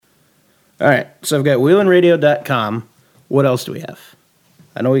All right. So I've got wheelinradio.com. What else do we have?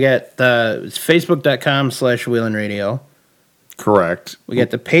 I know we got it's facebook.com/wheelinradio. Correct. We got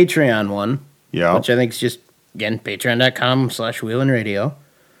the Patreon one. Yeah. Which I think is just, again, patreon.com/wheelinradio.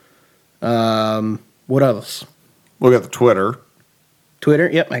 What else? We got the Twitter. Twitter?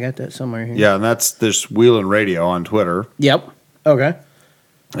 Yep, I got that somewhere here. Yeah, and that's this Wheelin' Radio on Twitter. Yep. Okay.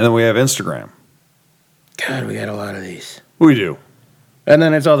 And then we have Instagram. God, we got a lot of these. We do. And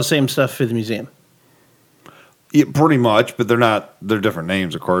then it's all the same stuff for the museum. Yeah, pretty much, but they're different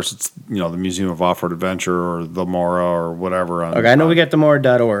names, of course. It's, the Museum of Off-Road Adventure or the Mora or whatever. Okay, I know we got the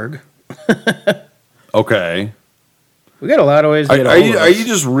more.org. Okay. We got a lot of ways to get Are you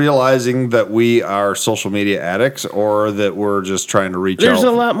just realizing that we are social media addicts, or that we're just trying to reach out? There's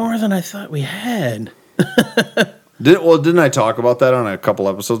a lot more than I thought we had. Didn't I talk about that on a couple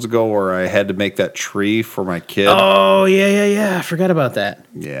episodes ago where I had to make that tree for my kid? Oh, yeah. I forgot about that.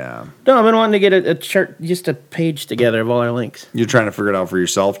 Yeah. No, I've been wanting to get a chart, just a page together of all our links. You're trying to figure it out for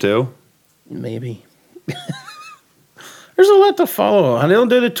yourself, too? Maybe. There's a lot to follow. I don't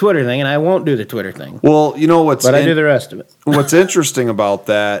do the Twitter thing, and I won't do the Twitter thing. Well, you know what's... But I do the rest of it. What's interesting about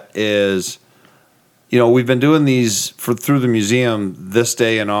that is, we've been doing these through the museum, This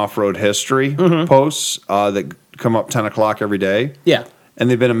Day in Off-Road History posts that come up 10 o'clock every day. Yeah. And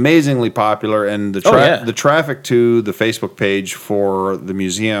they've been amazingly popular, and the traffic to the Facebook page for the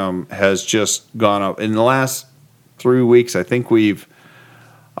museum has just gone up. In the last 3 weeks, I think we've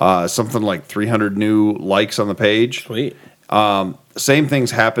something like 300 new likes on the page. Sweet. Same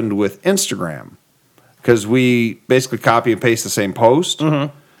things happened with Instagram, because we basically copy and paste the same post.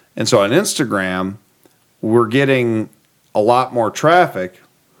 Mm-hmm. And so on Instagram, we're getting a lot more traffic.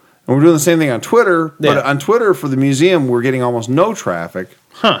 And we're doing the same thing on Twitter, but on Twitter for the museum, we're getting almost no traffic.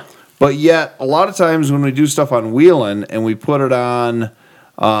 Huh. But yet, a lot of times when we do stuff on Wheelin' and we put it on,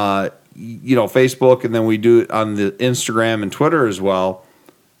 Facebook, and then we do it on the Instagram and Twitter as well,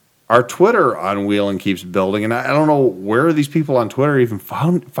 our Twitter on Wheelin' keeps building. And I don't know where these people on Twitter even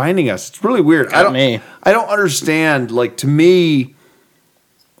finding us. It's really weird. I don't understand. Like, to me,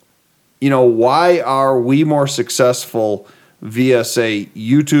 why are we more successful via, say,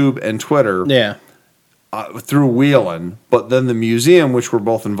 YouTube and Twitter through Wheelin', but then the museum, which we're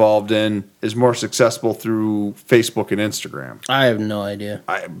both involved in, is more successful through Facebook and Instagram? I have no idea.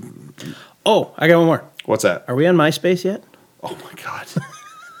 I got one more. What's that? Are we on MySpace yet? Oh, my God.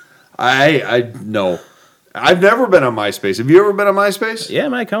 No. I've never been on MySpace. Have you ever been on MySpace? Yeah,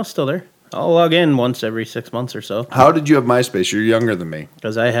 my account's still there. I'll log in once every 6 months or so. How did you have MySpace? You're younger than me.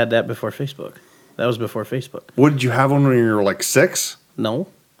 Because I had that before Facebook. That was before Facebook. What, did you have one when you were like 6? No.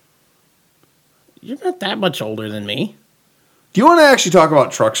 You're not that much older than me. Do you want to actually talk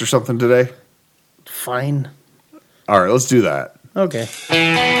about trucks or something today? Fine. All right, let's do that. Okay.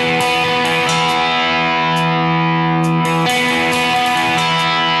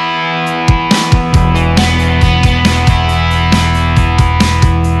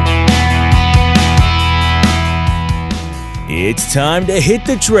 It's time to hit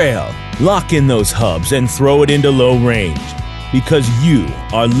the trail, lock in those hubs, and throw it into low range. Because you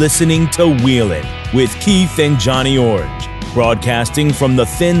are listening to Wheelin' with Keith and Johnny Orange, broadcasting from the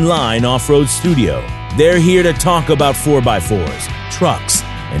Thin Line Off-Road Studio. They're here to talk about 4x4s, trucks,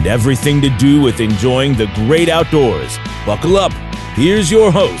 and everything to do with enjoying the great outdoors. Buckle up. Here's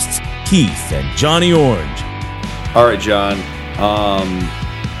your hosts, Keith and Johnny Orange. All right, John.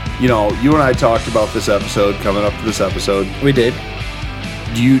 You and I talked about this episode, coming up to this episode. We did.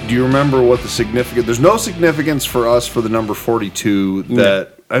 Do you remember what the significance? There's no significance for us for the number 42.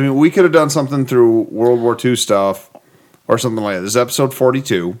 We could have done something through World War II stuff or something like that. This is episode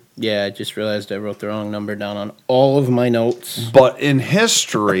 42. Yeah, I just realized I wrote the wrong number down on all of my notes. But in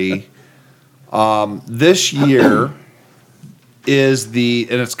history, this year and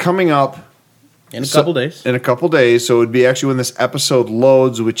it's coming up in a couple days. In a couple days, so it would be actually when this episode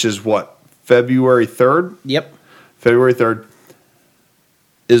loads, which is what, February 3rd? Yep. February 3rd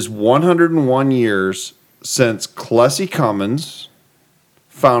is 101 years since Clessie Cummins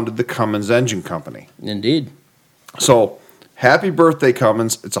founded the Cummins Engine Company. Indeed. So, happy birthday,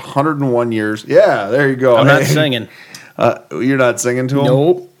 Cummins. It's 101 years. Yeah, there you go. I'm not singing. You're not singing to him?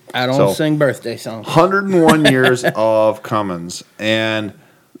 Nope. I don't sing birthday songs. 101 years of Cummins.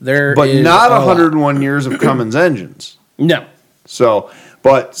 But is not 101 years of Cummins engines. No. So,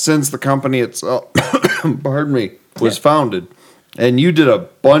 but since the company itself, was founded, and you did a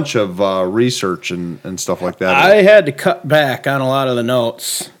bunch of research and stuff like that. I had to cut back on a lot of the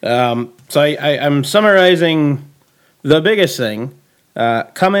notes. So I'm summarizing the biggest thing.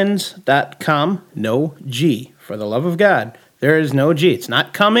 Cummins.com, no G. For the love of God, there is no G. It's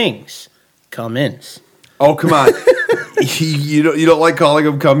not Cummings. Cummins. Oh, come on. you don't like calling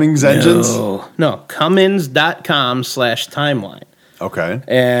them Cummins engines? No. Cummins.com/timeline. Okay.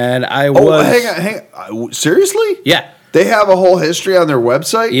 And I Oh, was. hang on. Seriously? Yeah. They have a whole history on their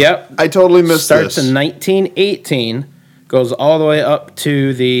website? Yep. I totally missed Starts this. in 1918, goes all the way up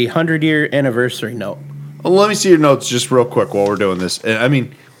to the 100-year anniversary note. Well, let me see your notes just real quick while we're doing this. I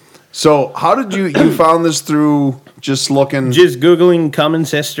mean, so how did you found this through just looking? Just Googling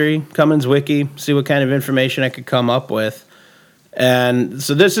Cummins history, Cummins wiki, see what kind of information I could come up with. And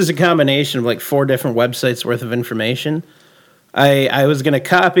so this is a combination of like 4 different websites worth of information. I was going to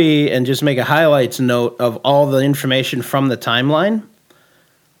copy and just make a highlights note of all the information from the timeline.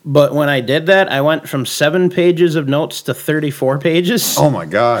 But when I did that, I went from 7 pages of notes to 34 pages. Oh, my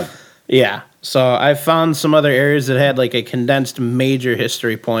God. Yeah. So I found some other areas that had like a condensed major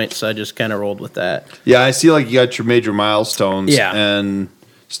history point, so I just kind of rolled with that. Yeah, I see like you got your major milestones and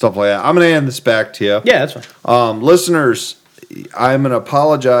stuff like that. I'm going to hand this back to you. Yeah, that's fine. Listeners, I'm going to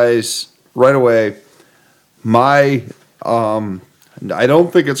apologize right away. I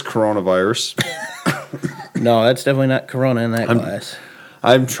don't think it's coronavirus. No, that's definitely not Corona in that glass.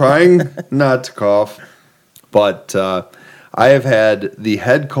 I'm trying not to cough, but I have had the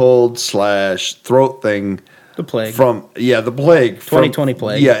head cold / throat thing. The plague. The plague. 2020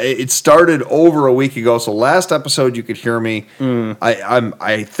 plague. Yeah, it started over a week ago. So last episode you could hear me.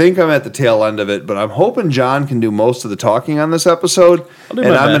 I think I'm at the tail end of it, but I'm hoping John can do most of the talking on this episode. I'll do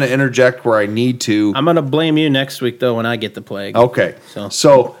and my I'm best. going to interject where I need to. I'm going to blame you next week, though, when I get the plague. Okay.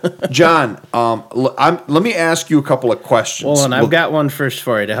 So John, let me ask you a couple of questions. Well, and I've got one first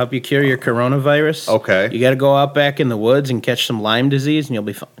for you to help you cure your coronavirus. Okay. You got to go out back in the woods and catch some Lyme disease, and you'll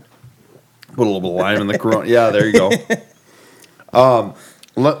be fine. Put a little bit of lime in the corona. Yeah, there you go.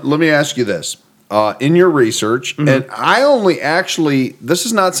 Let me ask you this. In your research, and I only actually, this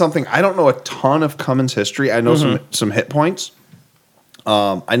is not something, I don't know a ton of Cummins history. I know some hit points.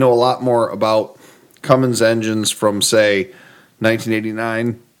 I know a lot more about Cummins engines from, say,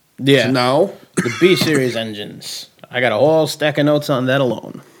 1989 to now. The B-Series engines. I got a whole stack of notes on that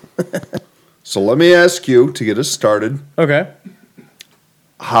alone. So let me ask you, to get us started, Okay.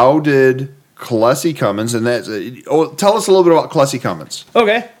 how did Klesse Cummins, and that's, tell us a little bit about Klesse Cummins.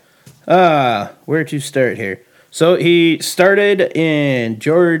 Okay. Where to start here? So he started in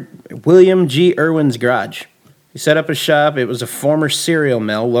William G. Irwin's garage. He set up a shop. It was a former cereal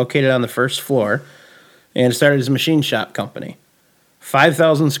mill located on the first floor, and started his machine shop company.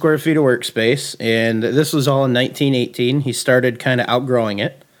 5,000 square feet of workspace, and this was all in 1918. He started kind of outgrowing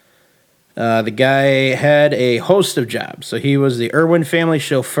it. The guy had a host of jobs. So he was the Irwin family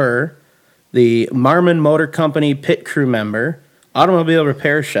chauffeur, the Marmon Motor Company pit crew member, automobile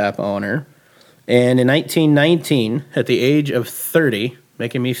repair shop owner, and in 1919, at the age of 30,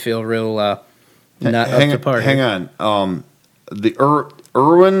 making me feel real not up to par. Hang on. The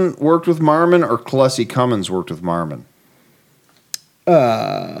Irwin worked with Marmon, or Klesse Cummins worked with Marmon?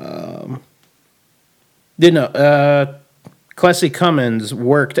 Klesse Cummins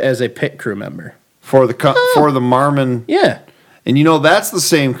worked as a pit crew member. For the Marmon. Yeah. And that's the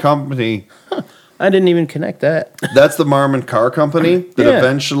same company. I didn't even connect that. That's the Marmon Car Company that Yeah.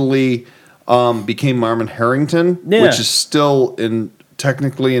 eventually became Marmon Harrington, Yeah. which is still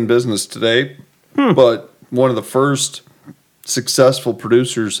technically in business today, but one of the first successful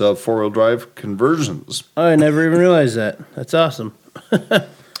producers of four-wheel drive conversions. I never even realized that. That's awesome.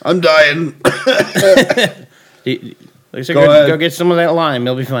 I'm dying. Go get some of that lime.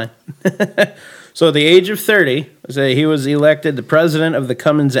 You'll be fine. So at the age of 30, he was elected the president of the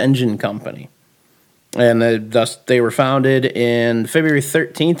Cummins Engine Company. And thus they were founded in February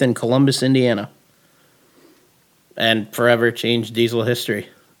 13th in Columbus, Indiana. And forever changed diesel history.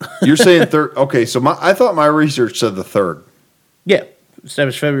 You're saying third? Okay, so I thought my research said the third. Yeah,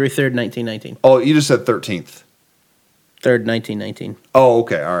 established February 3rd, 1919. Oh, you just said 13th. 3rd, 1919. Oh,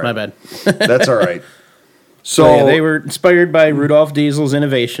 okay, all right. My bad. That's all right. So yeah, they were inspired by Rudolph Diesel's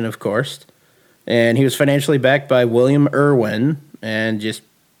innovation, of course. And he was financially backed by William Irwin and just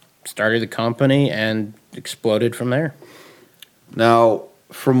started the company and exploded from there. Now,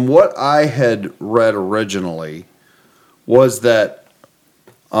 from what I had read originally, was that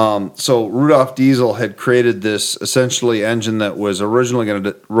so Rudolph Diesel had created this essentially engine that was originally going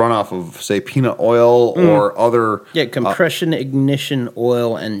to run off of, say, peanut oil or other... Yeah, compression ignition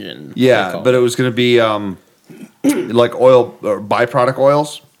oil engine. Yeah, but it was going to be like oil or byproduct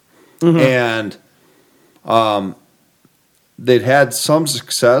oils. And they'd had some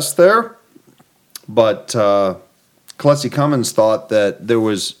success there, but Klesse Cummins thought that there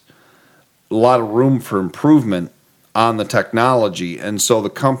was a lot of room for improvement on the technology. And so the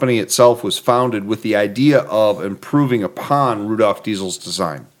company itself was founded with the idea of improving upon Rudolf Diesel's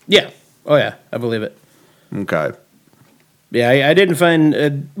design. Yeah. Oh, yeah. I believe it. Okay. Yeah, I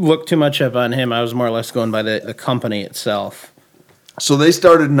didn't look too much up on him. I was more or less going by the company itself. So they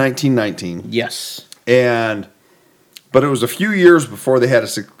started in 1919. Yes. But it was a few years before they had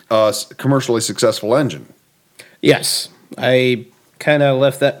a commercially successful engine. Yes. I kind of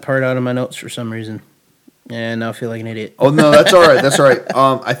left that part out of my notes for some reason. And now I feel like an idiot. Oh no, that's all right. That's all right.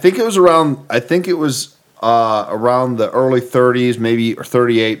 I think it was around the early 30s, maybe, or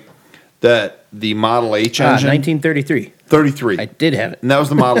 38, that the Model H engine. 1933. 33. I did have it. And that was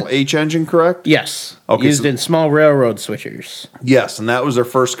the Model H engine, correct? Yes. Okay, Used in small railroad switchers. Yes, and that was their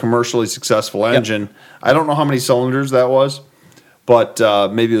first commercially successful engine. Yep. I don't know how many cylinders that was, but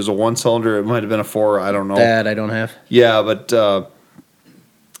maybe it was a 1-cylinder. It might have been a 4. I don't know. That I don't have. Yeah, but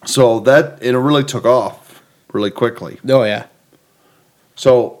so that it really took off really quickly. Oh yeah.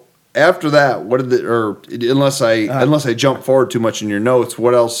 So after that, what did unless I jump forward too much in your notes,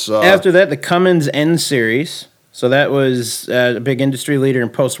 what else? After that, the Cummins N series. So that was a big industry leader in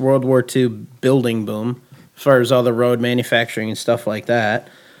post-World War II building boom, as far as all the road manufacturing and stuff like that.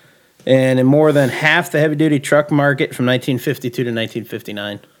 And in more than half the heavy-duty truck market from 1952 to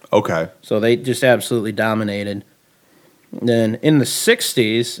 1959. Okay. So they just absolutely dominated. Then in the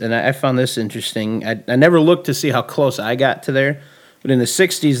 60s, and I found this interesting, I never looked to see how close I got to there, but in the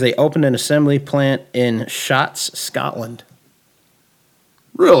 60s, they opened an assembly plant in Shotts, Scotland.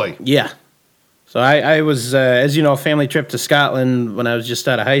 Really? Yeah. So I was, as you know, a family trip to Scotland when I was just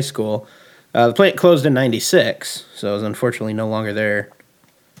out of high school. The plant closed in 96, so I was unfortunately no longer there.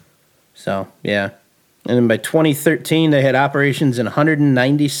 So, yeah. And then by 2013, they had operations in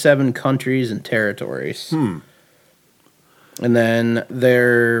 197 countries and territories. And then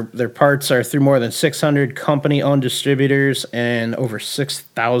their parts are through more than 600 company-owned distributors and over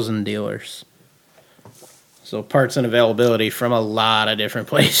 6,000 dealers. So parts and availability from a lot of different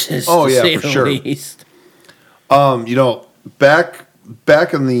places. Oh, to yeah, say for the sure. least. Back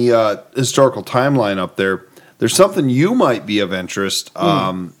in the historical timeline up there, there's something you might be of interest,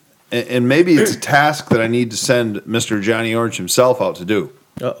 and maybe it's a task that I need to send Mr. Johnny Orange himself out to do.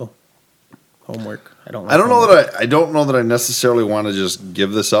 Uh-oh. Homework. I don't know that I necessarily want to just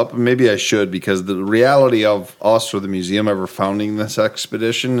give this up. Maybe I should, because the reality of us or the museum ever founding this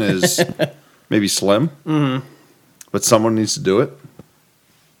expedition is maybe slim. Mm-hmm. But someone needs to do it.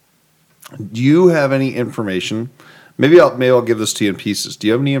 Do you have any information? Maybe I'll give this to you in pieces. Do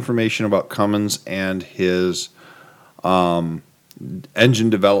you have any information about Cummins and his engine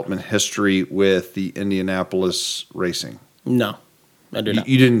development history with the Indianapolis racing? No, I do not.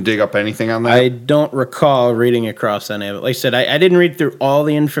 You didn't dig up anything on that? I don't recall reading across any of it. Like I said, I didn't read through all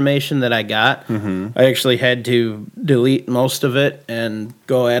the information that I got. Mm-hmm. I actually had to delete most of it and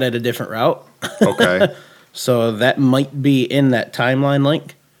go at it a different route. Okay. So that might be in that timeline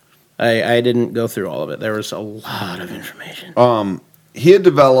link. I didn't go through all of it. There was a lot of information. He had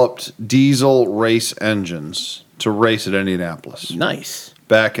developed diesel race engines to race at Indianapolis. Nice.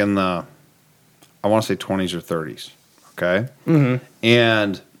 Back in the, I want to say 20s or 30s. Okay? Mm-hmm.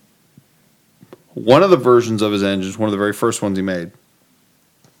 And one of the versions of his engines, one of the very first ones he made,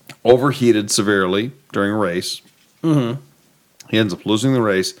 overheated severely during a race. Mm-hmm. He ends up losing the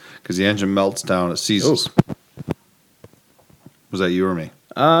race because the engine melts down. It seizes. Ooh. Was that you or me?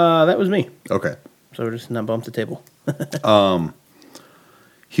 That was me. Okay. So we're just not bumped the table.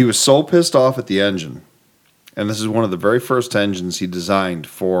 He was so pissed off at the engine, and this is one of the very first engines he designed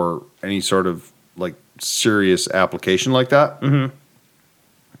for any sort of like serious application like that. Mm-hmm.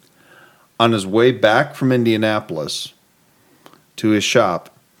 On his way back from Indianapolis to his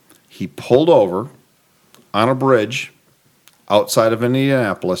shop, he pulled over on a bridge outside of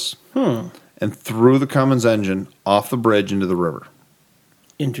Indianapolis and threw the Cummins engine off the bridge into the river.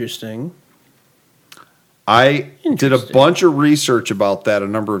 Interesting. I did a bunch of research about that a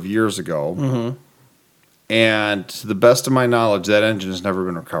number of years ago, and to the best of my knowledge, that engine has never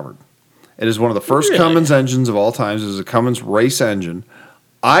been recovered. It is one of the first Cummins engines of all times. It is a Cummins race engine.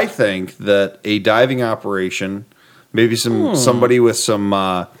 I think that a diving operation, maybe somebody with some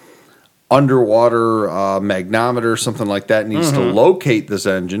underwater magnometer, something like that, needs to locate this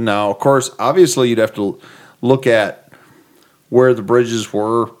engine. Now, of course, obviously, you'd have to look at where the bridges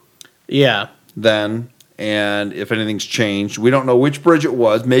were then, and if anything's changed. We don't know which bridge it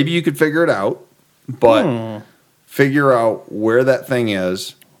was. Maybe you could figure it out, but figure out where that thing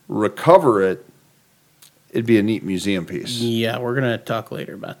is, recover it. It'd be a neat museum piece. Yeah, we're going to talk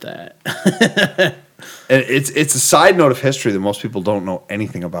later about that. And it's a side note of history that most people don't know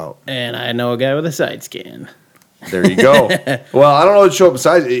anything about. And I know a guy with a side scan. There you go. Well, I don't know what to show up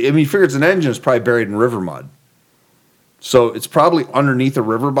besides. I mean, you figure it's an engine. It's probably buried in river mud. So it's probably underneath a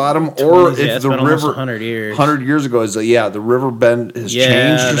river bottom, or if it's the been almost river 100 years. 100 years ago is the river bend has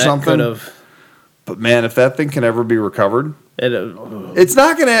changed or that something. could've- But man, if that thing can ever be recovered, It, it's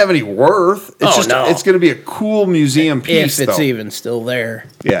not going to have any worth. It's no. it's going to be a cool museum piece. if it's though. even still there.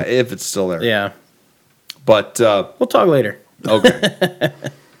 Yeah, if it's still there. Yeah. But We'll talk later. okay.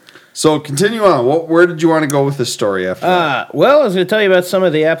 So continue on. Where did you want to go with this story after that? Well, I was going to tell you about some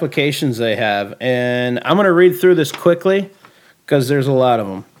of the applications they have, and I'm going to read through this quickly because there's a lot of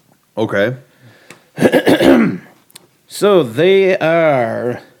them. Okay. So they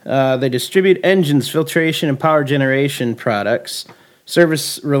are, they distribute engines, filtration, and power generation products,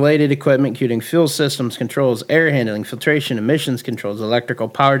 service-related equipment, including fuel systems, controls, air handling, filtration, emissions controls, electrical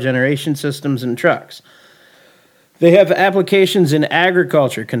power generation systems, and trucks. They have applications in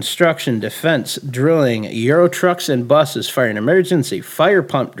agriculture, construction, defense, drilling, Euro trucks and buses, fire and emergency, fire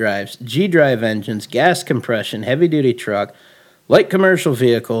pump drives, G-drive engines, gas compression, heavy-duty truck, light commercial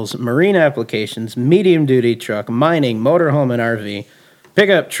vehicles, marine applications, medium-duty truck, mining, motorhome and RV,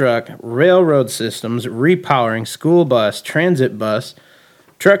 pickup truck, railroad systems, repowering, school bus, transit bus,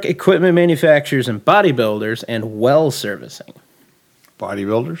 truck equipment manufacturers and bodybuilders, and well servicing.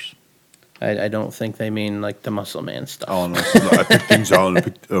 Bodybuilders? I don't think they mean like the muscle man stuff. Oh, no. I pick things on,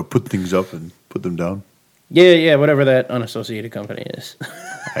 put things up and put them down. Yeah, whatever that unassociated company is.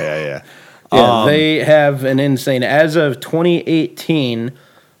 Yeah. Yeah, they have an insane. As of 2018,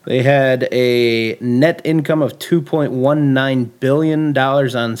 they had a net income of $2.19 billion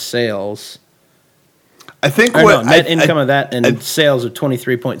on sales. I think Net income of that and sales of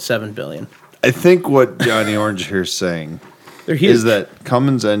 $23.7 billion. I think what Johnny Orange here is saying They're huge. is that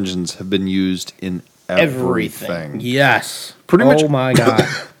Cummins engines have been used in everything. Yes. Pretty much. Oh my God.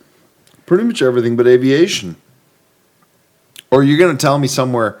 Pretty much everything but aviation. Or you're going to tell me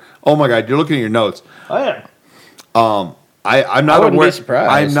somewhere, oh my God, you're looking at your notes. Oh yeah. I'm not wouldn't aware. be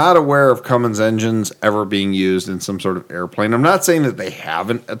surprised. I'm not aware of Cummins engines ever being used in some sort of airplane. I'm not saying that they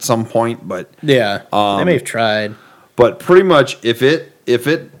haven't at some point, but Yeah. They may have tried. pretty much if it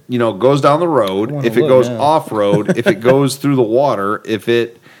goes down the road, wanna if it look goes now. off road, if it goes through the water, if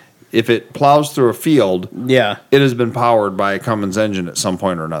it plows through a field, Yeah. it has been powered by a Cummins engine at some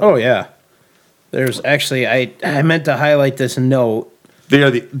point or another. Oh yeah. There's actually I meant to highlight this note.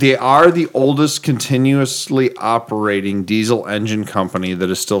 They are the oldest continuously operating diesel engine company that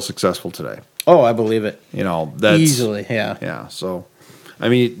is still successful today. Oh, I believe it. That's Easily, yeah. Yeah, so I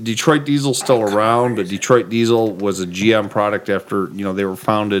mean, Detroit Diesel's still around, but Detroit Diesel was a GM product after they were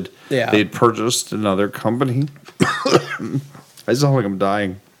founded. Yeah. They'd purchased another company. I sound like I'm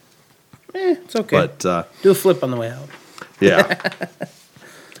dying, It's okay. but Do a flip on the way out. yeah.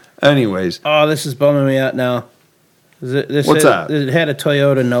 Anyways, Oh, this is bumming me out now. What's that? It had a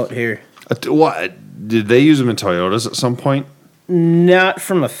Toyota note here. what did they use them in Toyotas at some point? Not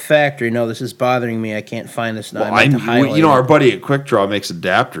from a factory. No, this is bothering me. I can't find this now. Well, I meant to highlight our it. buddy at Quick Draw makes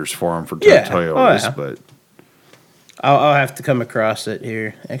adapters for them for Yeah. Toyotas, Oh, yeah. but I'll have to come across it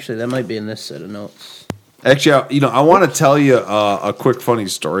here. Actually, that might be in this set of notes. actually, I want to tell you a quick funny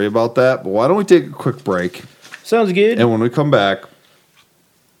story about that. But why don't we take a quick break? Sounds good. And when we come back,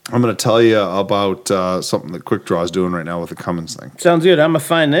 I'm going to tell you about something that Quick Draw is doing right now with the Cummins thing. Sounds good. I'm going to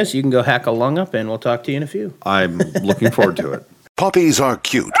find this. You can go hack a lung up, and we'll talk to you in a few. I'm looking forward to it. Puppies are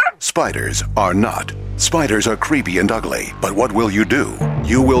cute. Spiders are not. Spiders are creepy and ugly. But what will you do?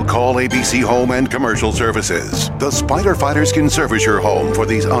 You will call ABC Home and Commercial Services. The Spider Fighters can service your home for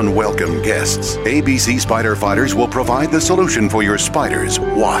these unwelcome guests. ABC Spider Fighters will provide the solution for your spiders,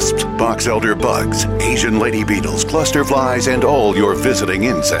 wasps, box elder bugs, Asian lady beetles, cluster flies, and all your visiting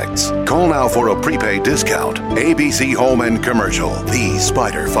insects. Call now for a prepaid discount. ABC Home and Commercial. The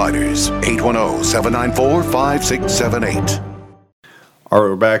Spider Fighters. 810-794-5678. All right,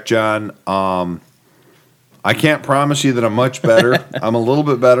 we're back, John. I can't promise you that I'm much better. I'm a little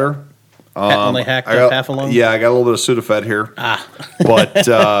bit better. Only hacked up half a lung? Yeah, I got a little bit of Sudafed here. But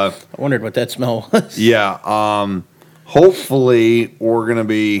I wondered what that smell was. yeah, hopefully we're gonna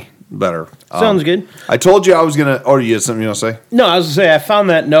be better. Sounds good. I told you I was gonna. Oh, you had something you want to say? No, I was going to say, I found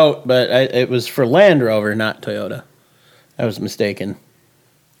that note, but it was for Land Rover, not Toyota. I was mistaken.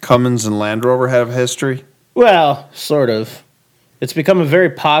 Cummins and Land Rover have a history. Well, sort of. It's become a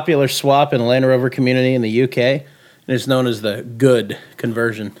very popular swap in the Land Rover community in the UK, and it's known as the good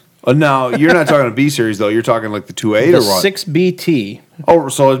conversion. Now you're not talking a B series though. You're talking like the 2.8 The or what? 6BT. Oh,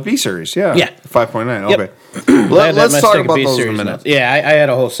 so it's B series. Yeah. Yeah. 5.9. Yep. Okay. I had that Let's talk mistake of about B those in a series minute. notes. Yeah, I had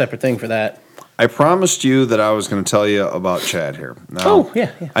a whole separate thing for that. I promised you that I was going to tell you about Chad here. Now, Oh,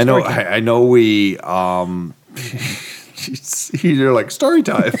 yeah. I know. Story time. I know we You're like, story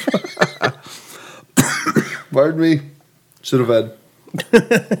time. Pardon me. Should have had.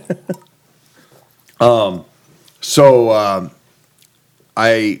 I'm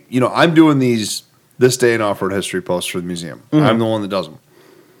doing this day in off-road history posts for the museum. Mm-hmm. I'm the one that does them.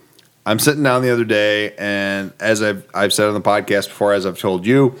 I'm sitting down the other day, and as I've said on the podcast before, as I've told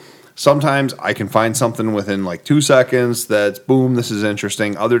you, sometimes I can find something within like 2 seconds that's boom, this is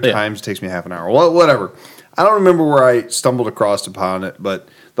interesting. Other times it takes me half an hour. Well, whatever. I don't remember where I stumbled across upon it, but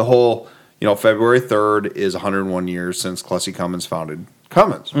the whole, February 3rd is 101 years since Klesse Cummins founded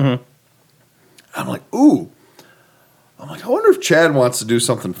Cummins. Mm-hmm. I'm like, I wonder if Chad wants to do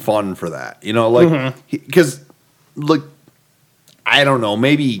something fun for that. Because, I don't know,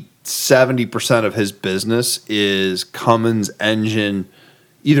 maybe 70% of his business is Cummins engine,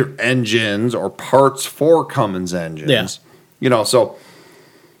 either engines or parts for Cummins engines. Yeah.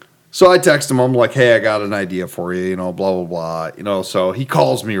 So I text him. I'm like, hey, I got an idea for you, blah, blah, blah. So he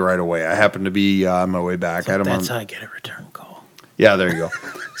calls me right away. I happen to be on my way back. That's how I get a return call. Yeah, there you go.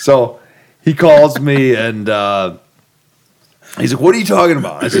 So he calls me and he's like, what are you talking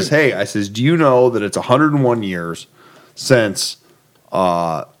about? I says, do you know that it's 101 years since,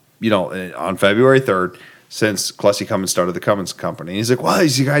 on February 3rd, since Klesse Cummins started the Cummins Company? And he's like, well, I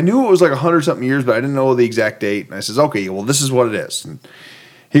knew it was like 100-something years, but I didn't know the exact date. And I says, okay, well, this is what it is. And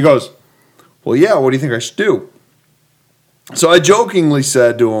he goes, well, yeah, what do you think I should do? So I jokingly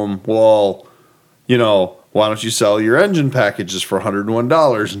said to him, well, why don't you sell your engine packages for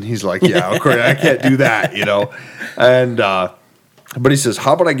 $101? And he's like, yeah, of course, I can't do that, And, but he says,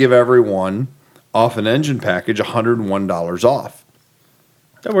 how about I give everyone off an engine package $101 off?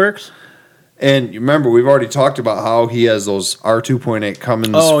 That works. And you remember, we've already talked about how he has those R2.8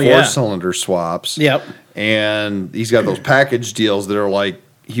 Cummins four-cylinder swaps. Yep. And he's got those package deals that are like,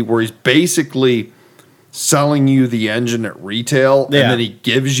 where he's basically selling you the engine at retail, and then he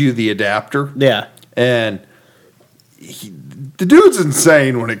gives you the adapter. Yeah. And the dude's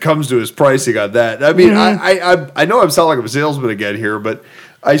insane when it comes to his pricing on that. I mean, I know I'm sounding like a salesman again here, but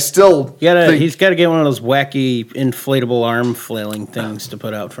I still think he's got to get one of those wacky inflatable arm flailing things to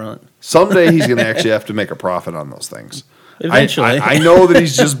put out front. Someday he's going to actually have to make a profit on those things. Eventually. I know that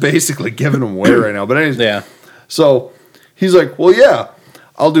he's just basically giving them away right now. But anyways, yeah. So he's like, well, yeah,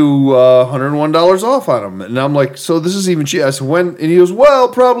 I'll do $101 off on them. And I'm like, so this is even cheap. I said, when? And he goes, well,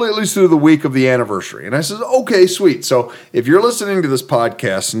 probably at least through the week of the anniversary. And I said, okay, sweet. So if you're listening to this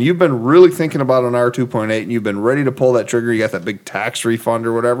podcast and you've been really thinking about an R2.8 and you've been ready to pull that trigger, you got that big tax refund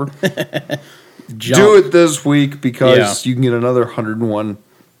or whatever, do it this week because you can get another $101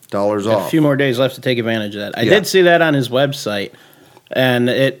 off. A few more days left to take advantage of that. I did see that on his website, and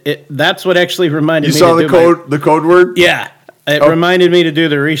that's what actually reminded me. You saw the code word? Yeah. It reminded me to do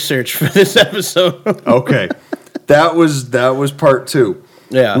the research for this episode. Okay. That was part 2.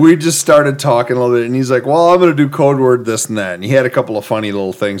 Yeah. We just started talking a little bit, and he's like, well, I'm going to do code word this and that. And he had a couple of funny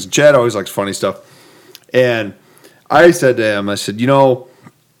little things. Chad always likes funny stuff. And I said to him, I said,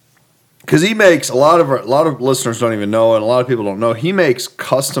 because he makes a lot of listeners don't even know, and a lot of people don't know, he makes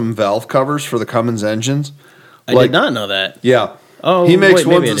custom valve covers for the Cummins engines. I did not know that. Yeah. Oh, he makes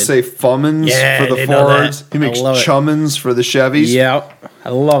ones that say Fummins for the Fords. He makes Chummins for the Chevys. Yeah, I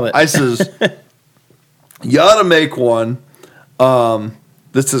love it. I says, you ought to make one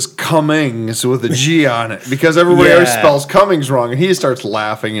that says Cummings with a G on it, because everybody always spells Cummings wrong, and he starts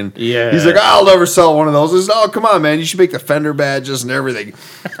laughing, and he's like, I'll never sell one of those. I said, oh, come on, man, you should make the fender badges and everything.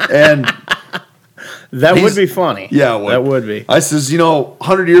 And that would be funny. Yeah, that would be. I says,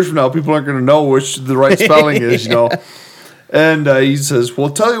 100 years from now, people aren't going to know which the right spelling is, And he says, well,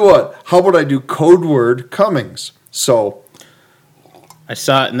 tell you what, how about I do code word Cummings? So I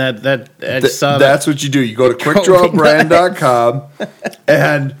saw it, and that's what you do. You go to quickdrawbrand.com,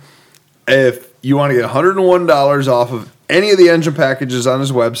 and if you want to get $101 off of any of the engine packages on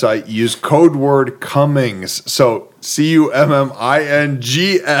his website, use code word Cummings. So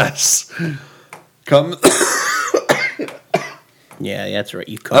Cummings. Yeah, that's right.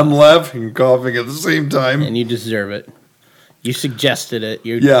 I'm laughing and coughing at the same time. And you deserve it. You suggested it.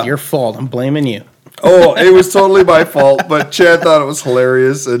 Your fault. I'm blaming you. Oh, it was totally my fault, but Chad thought it was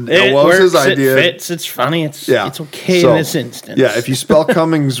hilarious, and it was his idea. It fits. It's funny. It's okay in this instance. Yeah, if you spell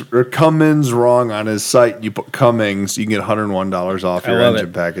Cummings wrong on his site, you put Cummings, you can get $101 off your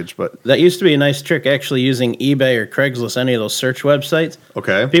engine package. But that used to be a nice trick, actually, using eBay or Craigslist, any of those search websites.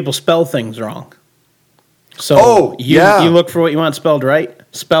 Okay. People spell things wrong. So you look for what you want spelled right,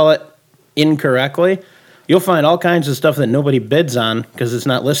 spell it incorrectly. You'll find all kinds of stuff that nobody bids on because it's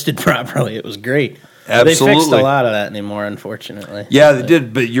not listed properly. It was great. Absolutely. They fixed a lot of that anymore, unfortunately. Yeah, they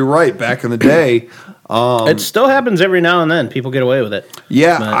did. But you're right. Back in the day, It still happens every now and then. People get away with it.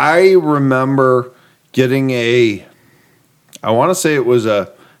 Yeah, But- I remember getting I want to say it was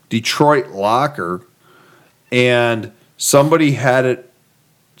a Detroit locker, and somebody had it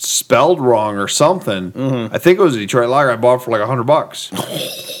spelled wrong or something. I think it was a Detroit locker. I bought it for like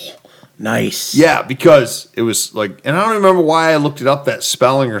 $100. Nice. Yeah, because it was like, and I don't remember why I looked it up, that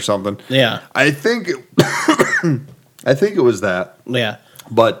spelling or something. Yeah. I think it was that. Yeah.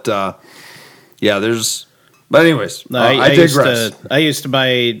 But yeah, but anyways, No, I digress. I used to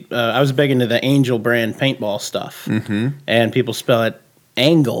buy. I was big into the Angel brand paintball stuff, and people spell it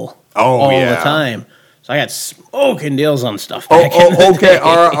Angle all the time. So I got smoking deals on stuff. Back in the Okay, day.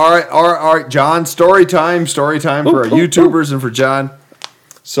 all right, John. Story time for our YouTubers and for John.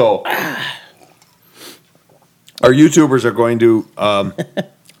 So, our YouTubers are going to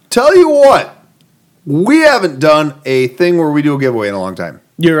tell you what. We haven't done a thing where we do a giveaway in a long time.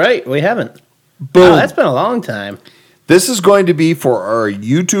 You're right. We haven't. Boom. Wow, that's been a long time. This is going to be for our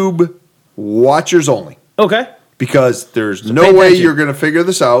YouTube watchers only, Okay. because there's pay no way attention. you're going to figure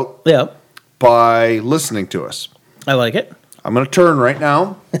this out Yeah. by listening to us. I like it. I'm going to turn right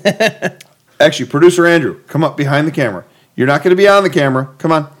now. Actually, producer Andrew, come up behind the camera. You're not going to be on the camera.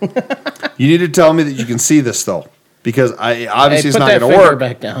 Come on. You need to tell me that you can see this, though, because obviously it's Put not that going to finger work.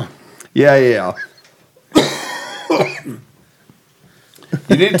 back down. Yeah.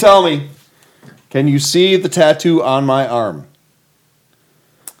 You need to tell me, can you see the tattoo on my arm?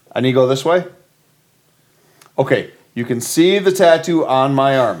 I need to go this way? Okay, you can see the tattoo on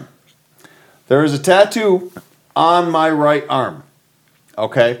my arm. There is a tattoo on my right arm.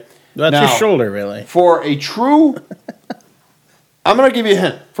 Okay? That's Now, your shoulder, really. For a true, I'm going to give you a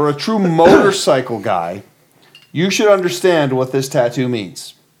hint. For a true motorcycle guy, you should understand what this tattoo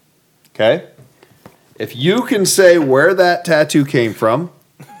means. Okay? If you can say where that tattoo came from,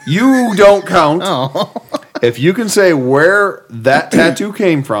 you don't count. Oh. If you can say where that tattoo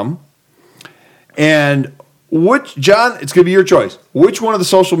came from, and John, it's going to be your choice. Which one of the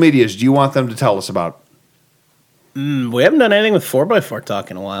social medias do you want them to tell us about? We haven't done anything with 4x4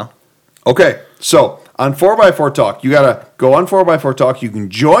 Talk in a while. Okay, so on 4x4 Talk, you got to go on 4x4 Talk. You can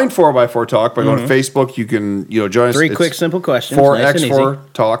join 4x4 Talk by going to Facebook. You can join us. 3 It's quick, simple questions. 4x4 Nice and easy.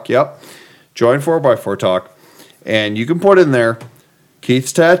 Talk, yep. Join 4x4 Talk, and you can put in there,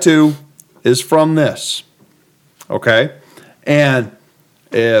 Keith's tattoo is from this. Okay? And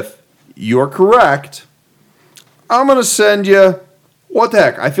if you're correct, I'm going to send you, what the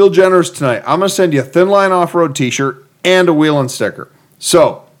heck, I feel generous tonight. I'm going to send you a Thin Line Off-Road t-shirt and a wheel and sticker.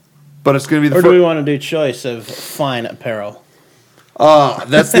 So, but it's going to be the Or do we want to do choice of fine apparel?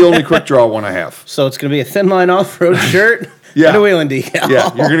 that's the only quick draw one I have. So it's going to be a Thin Line Off-Road shirt Yeah. and a wheeling decal.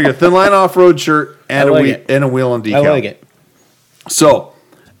 Yeah, you're going to get a Thin Line Off-Road shirt and, I like it. and a wheel and decal. I like it. So,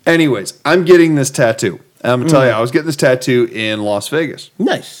 anyways, I'm getting this tattoo. And I'm going to tell you, I was getting this tattoo in Las Vegas.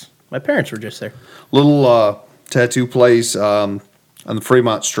 Nice. My parents were just there. Little tattoo place on the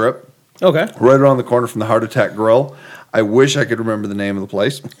Fremont Strip, Okay. right around the corner from the Heart Attack Grill. I wish I could remember the name of the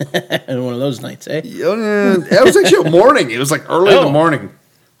place. And one of those nights, eh? It was actually a morning. It was like early in the Oh. morning.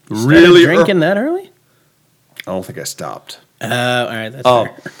 Started Really drinking that early? I don't think I stopped. All right, that's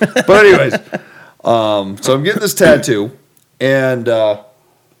fair. But anyways, so I'm getting this tattoo, and the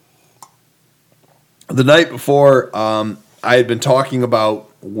night before, I had been talking about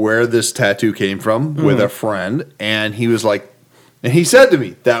where this tattoo came from with a friend, and he was like, and he said to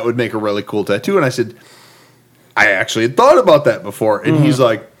me, that would make a really cool tattoo. And I said, I actually had thought about that before. And he's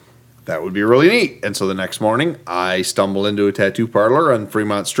like, that would be really neat. And so the next morning, I stumble into a tattoo parlor on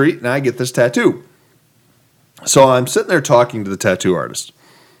Fremont Street, and I get this tattoo. So I'm sitting there talking to the tattoo artist,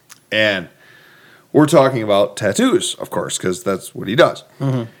 and we're talking about tattoos, of course, because that's what he does.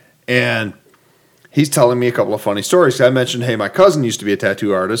 And he's telling me a couple of funny stories. I mentioned, hey, my cousin used to be a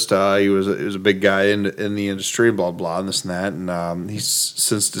tattoo artist. He was a big guy in the industry, and blah, blah, and this and that. And he's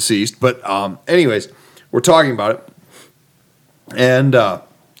since deceased. But anyways, we're talking about it. And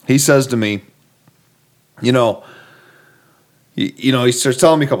he says to me, he starts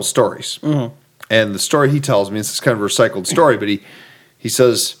telling me a couple stories. And the story he tells me, it's kind of a recycled story, but he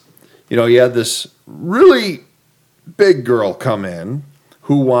says, he had this really big girl come in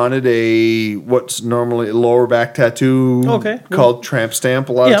who wanted what's normally a lower back tattoo called tramp stamp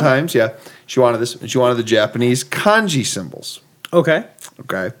a lot of times. Yeah. She wanted this, and she wanted the Japanese kanji symbols. Okay.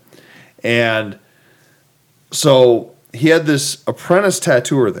 Okay. And so he had this apprentice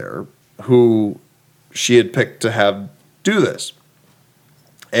tattooer there who she had picked to have do this.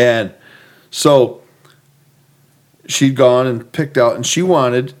 And so she'd gone and picked out, and she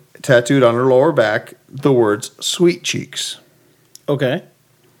wanted tattooed on her lower back the words "sweet cheeks." Okay.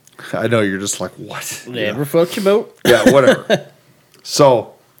 I know you're just like, what? Never float your boat. Yeah, whatever.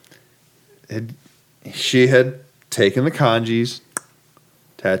 So she had taken the kanjis,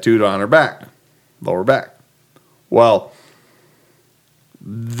 tattooed on her back, lower back. Well,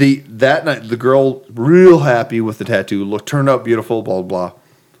 that night, the girl, real happy with the tattoo, turned out beautiful, blah, blah, blah,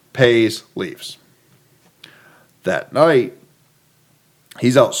 pays, leaves. That night,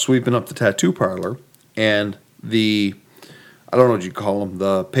 he's out sweeping up the tattoo parlor, and I don't know what you call them,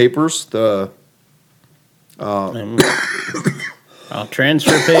 the papers,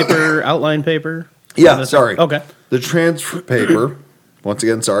 Transfer paper, outline paper. Yeah, sorry. Okay. The transfer paper, once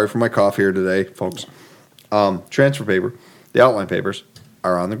again, sorry for my cough here today, folks. Transfer paper, the outline papers,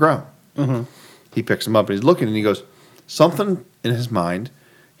 are on the ground. Mm-hmm. He picks them up and he's looking and he goes, something in his mind,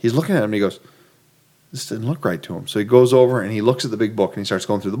 he's looking at him and he goes, this didn't look right to him. So he goes over and he looks at the big book and he starts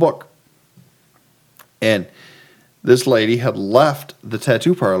going through the book. And this lady had left the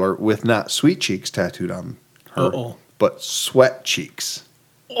tattoo parlor with not sweet cheeks tattooed on her, but sweat cheeks.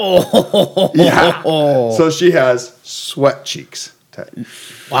 Oh, yeah. So she has sweat cheeks.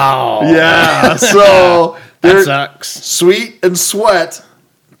 Wow. Yeah. So that sucks. Sweet and sweat.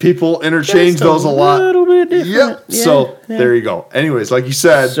 People interchange those a lot. A little bit different. Yep. Yeah, so there you go. Anyways, like you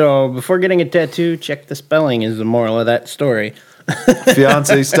said. So before getting a tattoo, check the spelling is the moral of that story.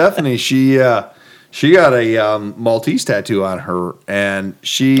 Fiance Stephanie, she got a Maltese tattoo on her, and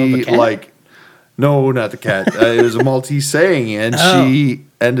she no, not the cat. It was a Maltese saying, and she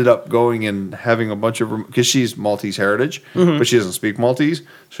ended up going and having a bunch of, because she's Maltese heritage, but she doesn't speak Maltese,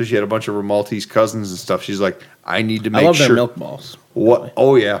 so she had a bunch of her Maltese cousins and stuff. She's like, I need to make sure. I love their milk balls. What?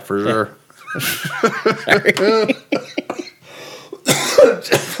 Oh yeah, for sure.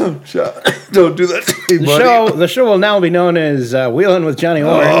 Don't do that to me, buddy. The show will now be known as Wheelin' with Johnny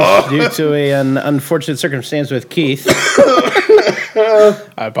Orange due to an unfortunate circumstance with Keith. I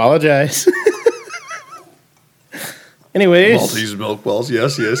apologize. Anyways. Maltese milk balls.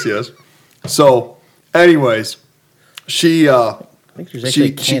 Yes. So, anyways, she got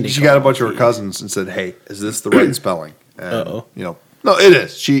a bunch of her cousins and said, hey, is this the right spelling? And, no, it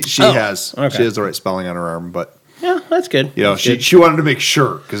is. She has the right spelling on her arm, but yeah, that's good. She wanted to make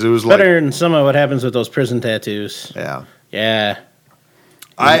sure because it was better than some of what happens with those prison tattoos. Yeah.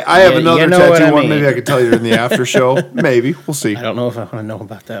 I have another tattoo one. Maybe I could tell you in the after show. Maybe we'll see. I don't know if I want to know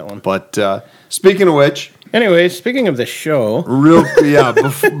about that one. But speaking of which, anyway, speaking of the show,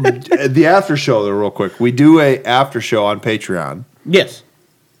 the after show though, real quick, we do a after show on Patreon. Yes,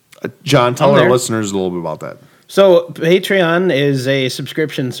 John, tell our listeners a little bit about that. So Patreon is a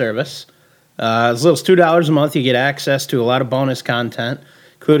subscription service. As little as $2 a month, you get access to a lot of bonus content,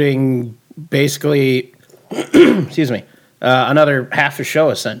 including basically, another half a show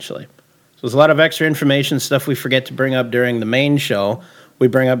essentially. So there's a lot of extra information, stuff we forget to bring up during the main show, we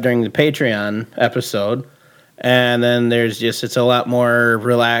bring up during the Patreon episode. And then it's a lot more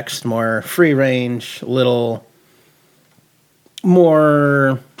relaxed, more free range, a little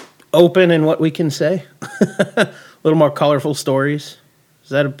more open in what we can say. A little more colorful stories. Is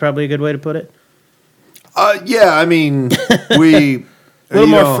that probably a good way to put it? Yeah, I mean, we... a little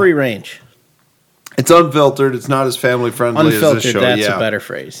more free range. It's unfiltered. It's not as family friendly as this show. That's a better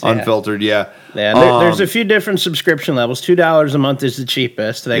phrase. Yeah. Unfiltered, yeah. Yeah, there's a few different subscription levels. $2 a month is the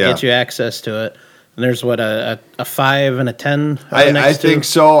cheapest. That gets you access to it. And there's a 5 and a 10. I think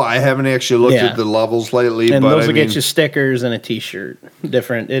so. I haven't actually looked at the levels lately, and those will get you stickers and a T-shirt.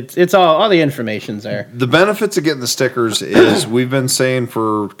 Different. It's all the information's there. The benefits of getting the stickers is we've been saying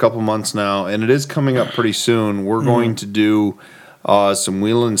for a couple months now, and it is coming up pretty soon. We're going to do some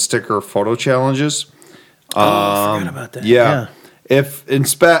Wheelin' sticker photo challenges. I forgot about that. Yeah. If in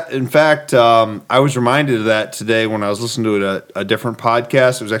fact, I was reminded of that today when I was listening to a different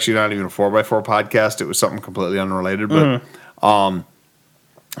podcast. It was actually not even a 4x4 podcast. It was something completely unrelated. But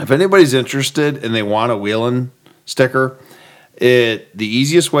if anybody's interested and they want a Wheelin' sticker, the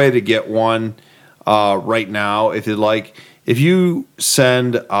easiest way to get one right now, if you'd like, if you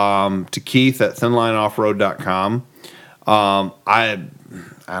send to Keith at thinlineoffroad.com, I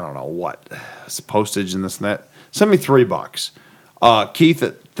don't know what, it's postage and this and that. Send me $3. Keith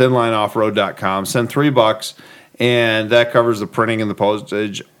at thinlineoffroad.com. Send $3, and that covers the printing and the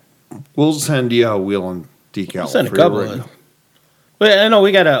postage. We'll send you a Wheelin' decal. We'll send a couple of them. Well, I know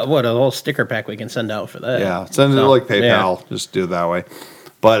we got a whole sticker pack we can send out for that. Yeah, send it like PayPal. Yeah. Just do it that way.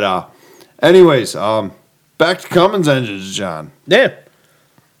 But anyways, back to Cummins engines, John. Yeah.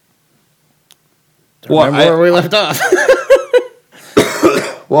 Remember where we left off.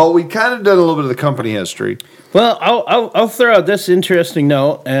 Well, we kind of did a little bit of the company history. Well, I'll throw out this interesting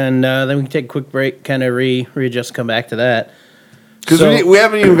note, and then we can take a quick break, kind of readjust, come back to that. Because So- we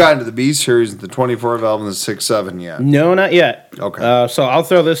haven't even gotten to the B series, the 24 valve and the 6.7 yet. No, not yet. Okay. So I'll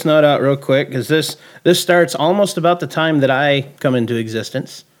throw this note out real quick because this starts almost about the time that I come into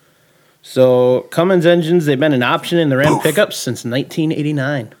existence. So Cummins engines, they've been an option in the Ram pickups since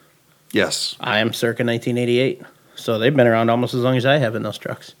 1989. Yes. I am circa 1988. So they've been around almost as long as I have in those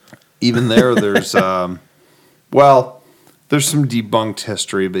trucks. Even there's, there's some debunked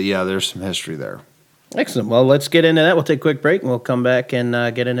history, but yeah, there's some history there. Excellent. Well, let's get into that. We'll take a quick break and we'll come back and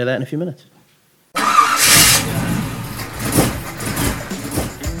get into that in a few minutes.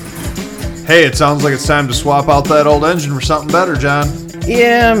 Hey, it sounds like it's time to swap out that old engine for something better, John.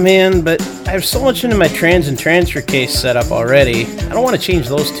 Yeah, man, but I have so much into my trans and transfer case setup already. I don't want to change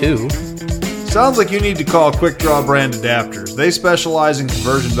those too. Sounds like you need to call Quick Draw Brand Adapters. They specialize in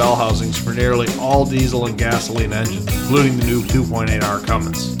conversion bell housings for nearly all diesel and gasoline engines, including the new 2.8R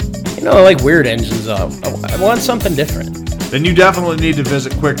Cummins. You know, I like weird engines though. I want something different. Then you definitely need to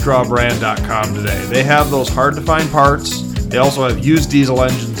visit QuickDrawBrand.com today. They have those hard-to-find parts. They also have used diesel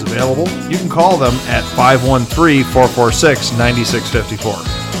engines available. You can call them at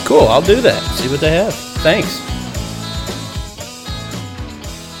 513-446-9654. Cool, I'll do that. See what they have. Thanks.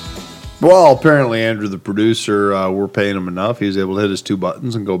 Well, apparently Andrew, the producer, we're paying him enough. He was able to hit his 2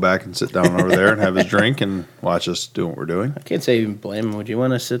 buttons and go back and sit down over there and have his drink and watch us do what we're doing. I can't say you blame him. Would you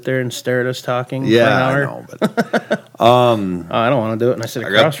want to sit there and stare at us talking Yeah, for an I hour? know, but Oh, I don't want to do it, and I sit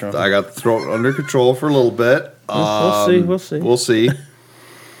across from him. I got the throat under control for a little bit. We'll see. We'll see.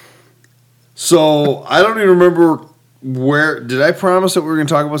 So I don't even remember where. Did I promise that we were going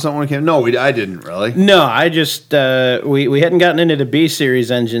to talk about something when it came? No, I didn't really. No, I just we hadn't gotten into the B series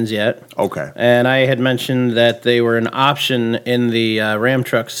engines yet, Okay. and I had mentioned that they were an option in the Ram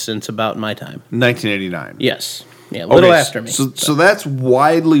trucks since about my time. 1989. Yes, yeah, a little Okay, after me. So that's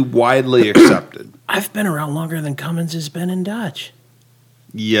widely accepted. I've been around longer than Cummins has been in Dodge.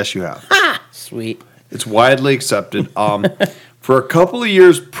 Yes, you have. Sweet. It's widely accepted. For a couple of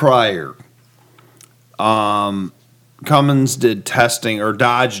years prior, Cummins did testing, or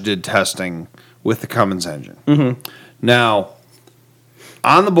Dodge did testing with the Cummins engine. Mm-hmm. Now,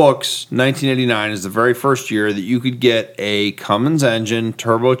 on the books, 1989 is the very first year that you could get a Cummins engine,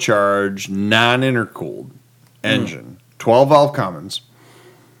 turbocharged, non-intercooled engine, 12-valve Cummins,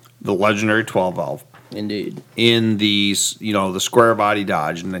 the legendary 12-valve, Indeed. in the square body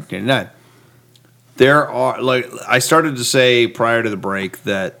Dodge in 1989. There are, like I started to say prior to the break,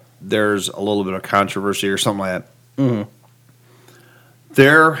 that there's a little bit of controversy or something like that. Mm-hmm.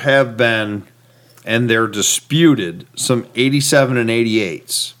 There have been, and they're disputed, some 87 and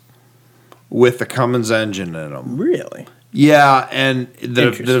 88s with the Cummins engine in them. Really? Yeah, and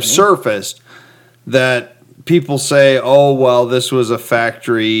that have surfaced that people say, oh, well, this was a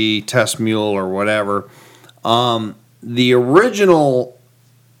factory test mule or whatever. The original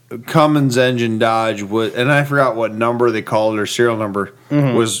Cummins engine Dodge was, and I forgot what number they called it or serial number,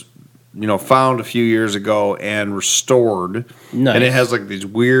 was found a few years ago and restored. Nice. And it has like these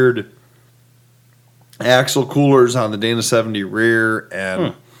weird axle coolers on the Dana 70 rear,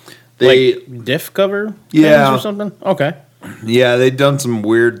 and they like diff cover Yeah. things or something? Okay. they've done some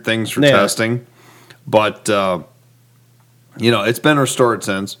weird things for testing, but it's been restored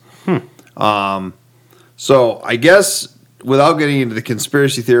since. So I guess without getting into the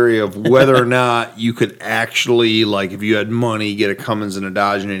conspiracy theory of whether or not you could actually, like, if you had money, get a Cummins and a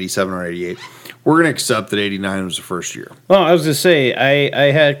Dodge in 87 or 88, we're going to accept that 89 was the first year. Well, I was going to say, I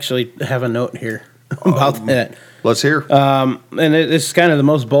actually have a note here about that. Let's hear. And this is kind of the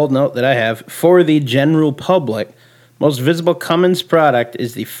most bold note that I have. For the general public, most visible Cummins product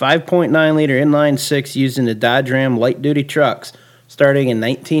is the 5.9-liter inline six used in the Dodge Ram light-duty trucks starting in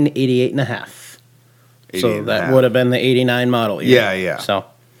 1988 and a half. So that would have been the 89 model year. Yeah. So,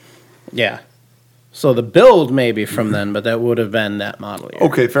 yeah. So the build may be from then, but that would have been that model year.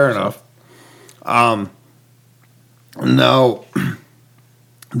 Okay, fair enough. Now,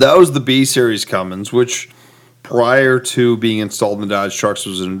 that was the B Series Cummins, which prior to being installed in the Dodge trucks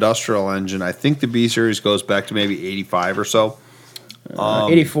was an industrial engine. I think the B Series goes back to maybe 85 or so.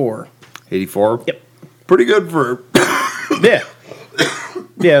 84. 84? Yep. Pretty good for... Yeah.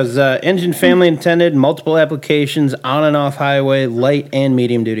 Yeah, it was engine family intended, multiple applications, on and off highway, light and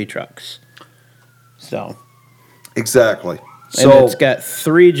medium duty trucks. So, Exactly. and So it's got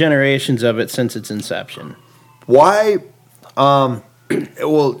 3 generations of it since its inception. why... why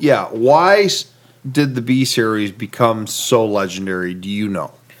did the B Series become so legendary? Do you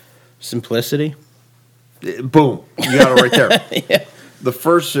know? Simplicity. Boom. You got it right there. Yeah. The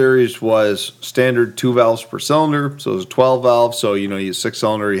first series was standard 2 valves per cylinder, so it was a 12 valve. So, you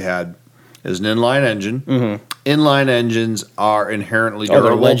 6-cylinder, you had is an inline engine. Mm-hmm. Inline engines are inherently Oh, they're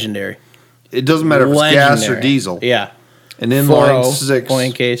durable. legendary. It doesn't matter if it's gas or Legendary. diesel. Yeah. An inline 4.0 six,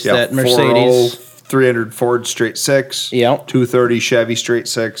 point case, yeah, that Mercedes. 300 Ford straight six, Yep. 230 Chevy straight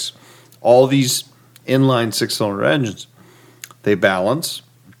six, all these inline 6-cylinder engines, they balance.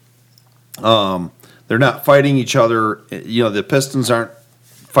 They're not fighting each other. You know, the pistons aren't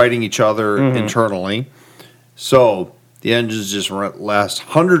fighting each other internally, so the engines just last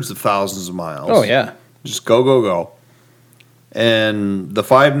hundreds of thousands of miles. Oh, yeah. Just go, go, go. And the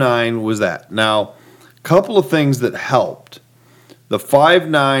 5.9 was that. Now, a couple of things that helped. The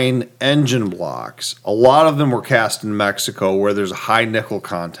 5.9 engine blocks, a lot of them were cast in Mexico where there's a high nickel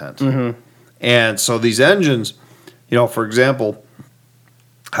content. And so these engines, you know, for example,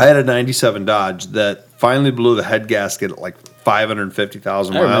 I had a 97 Dodge that finally blew the head gasket at like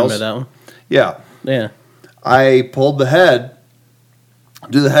 550,000 I miles. remember that one. Yeah. Yeah. I pulled the head,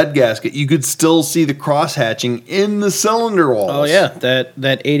 do the head gasket. You could still see the cross hatching in the cylinder walls. Oh, yeah.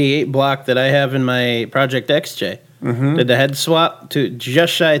 That 88 block that I have in my Project XJ. Did the head swap to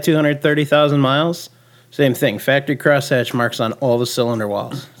just shy of 230,000 miles. Same thing. Factory crosshatch marks on all the cylinder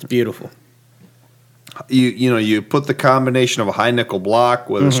walls. It's beautiful. You put the combination of a high nickel block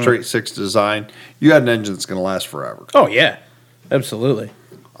with a straight six design, you got an engine that's going to last forever. Oh, yeah. Absolutely.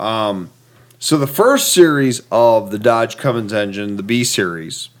 So the first series of the Dodge Cummins engine, the B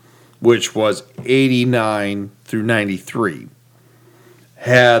series, which was 89 through 93,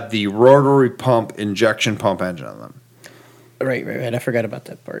 had the rotary pump injection pump engine on them. Right. I forgot about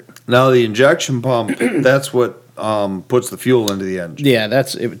that part. Now the injection pump, that's what puts the fuel into the engine. Yeah,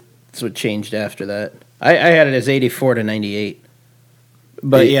 that's what changed after that. I had it as 84 to 98.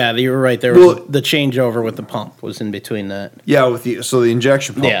 But yeah, you were right. There was the changeover with the pump was in between that. Yeah, the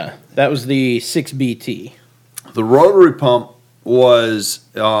injection pump. Yeah, that was the 6BT. The rotary pump was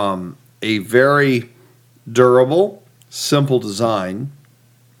a very durable, simple design,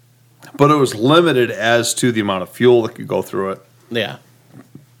 but it was limited as to the amount of fuel that could go through it. Yeah.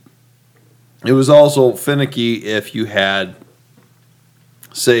 It was also finicky if you had,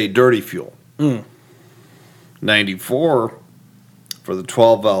 say, dirty fuel. 94, for the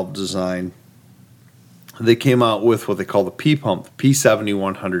 12-valve design, they came out with what they call the P-Pump,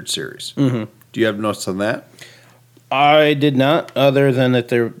 P7100 series. Do you have notes on that? I did not, other than that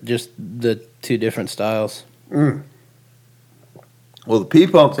they're just the two different styles. Well, the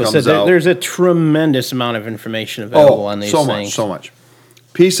P-Pump comes out. There's a tremendous amount of information available on these things. So much.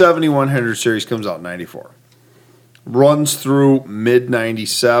 P7100 series comes out in 94. Runs through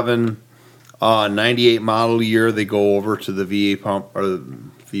mid-97. 98 model year, they go over to the VA pump, or the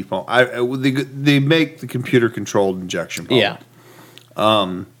V pump. They make the computer-controlled injection pump. Yeah.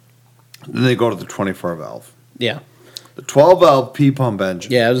 Then they go to the 24-valve. Yeah. The 12-valve P-Pump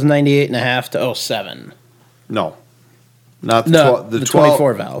engine. Yeah, it was 98.5 to 07. No. Not the No, 12. the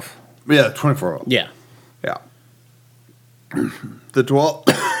 24 valve. Yeah, the 24-valve. Yeah. Yeah. The 12.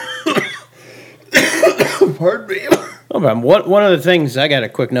 Pardon me. No problem. One of the things, I got a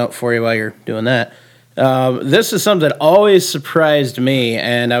quick note for you while you're doing that. This is something that always surprised me,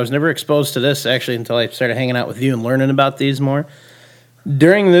 and I was never exposed to this actually until I started hanging out with you and learning about these more.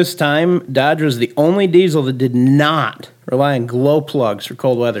 During this time, Dodge was the only diesel that did not rely on glow plugs for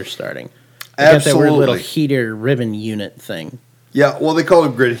cold weather starting. They got that weird little heater ribbon unit thing. Yeah, well, they call it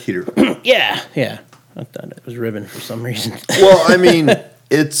a grid heater. Yeah. I thought it was ribbon for some reason. Well, I mean,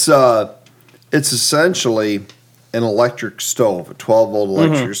 it's essentially an electric stove, a 12-volt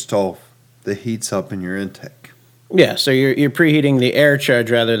electric stove that heats up in your intake. Yeah, so you're preheating the air charge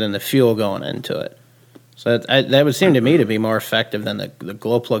rather than the fuel going into it. So that would seem to me to be more effective than the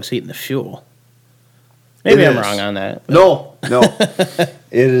glow plugs heating the fuel. Maybe I'm wrong on that. No. It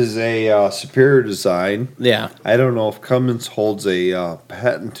is a superior design. Yeah. I don't know if Cummins holds a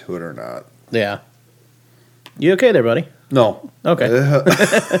patent to it or not. Yeah. You okay there, buddy? No. Okay.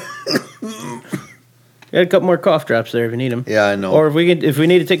 Got a couple more cough drops there if you need them. Yeah, I know. Or if we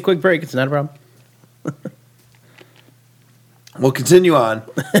need to take a quick break, it's not a problem. We'll continue on.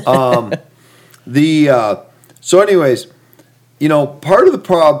 So anyways, part of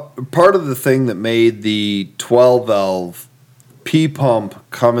the thing that made the 12-valve P-Pump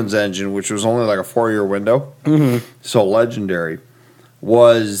Cummins engine, which was only like a 4-year window, so legendary,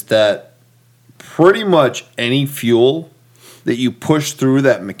 was that pretty much any fuel that you push through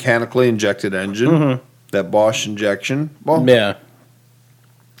that mechanically injected engine, that Bosch injection, Yeah.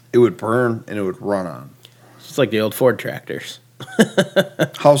 it would burn and it would run on. It's like the old Ford tractors.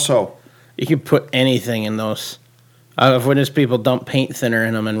 How so? You can put anything in those. I've witnessed people dump paint thinner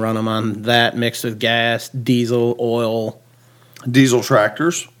in them and run them on that mixed with gas, diesel, oil. Diesel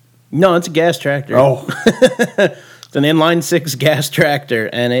tractors? No, it's a gas tractor. Oh, It's an inline 6 gas tractor,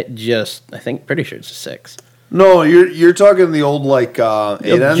 and it just, pretty sure it's a 6. no, you're talking the old like 8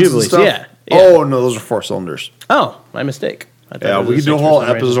 ends and Jubilees, stuff. yeah. Oh no, those are 4 cylinders. Oh, my mistake. I thought Yeah, it was we can do a 6 whole for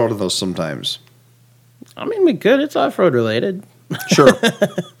some reason. episode of those sometimes. I mean, we could. It's off-road related. Sure.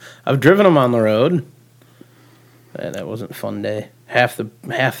 I've driven them on the road. That wasn't a fun day. Half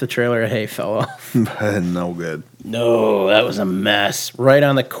the trailer of hay fell off. No good. No, that was a mess. Right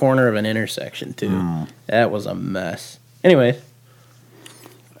on the corner of an intersection, too. That was a mess. Anyways,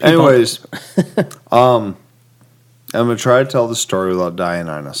 I'm gonna try to tell the story without dying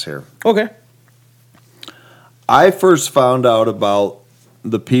on us here. okay. I first found out about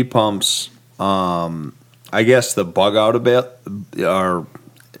the P pumps. I guess the bug out a bit, or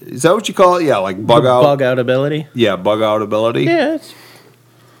is that what you call it? Yeah, like bug out. Bug out ability. Yeah, bug out ability. Yeah.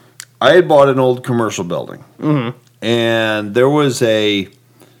 I had bought an old commercial building, and there was a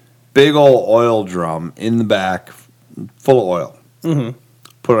big old oil drum in the back, full of oil.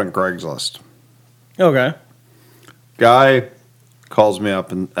 Put it on Craigslist. Okay. Guy calls me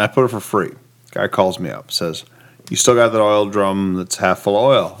up, and I put it for free. Guy calls me up, says, "You still got that oil drum that's half full of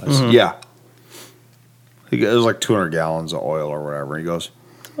oil?" I said, "Yeah." It was like 200 gallons of oil or whatever. He goes,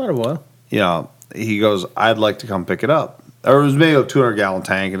 A lot of oil. "Yeah." He goes, "I'd like to come pick it up." Or it was maybe a 200 gallon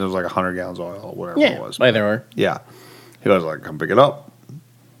tank, and it was like 100 gallons of oil or whatever Yeah. it was. Either or. Yeah. He goes, "Like, come pick it up."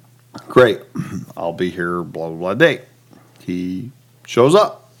 Great. I'll be here, blah, blah, blah date. He shows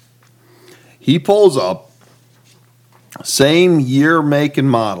up. He pulls up. Same year, make, and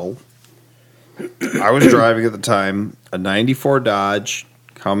model. I was driving at the time a 94 Dodge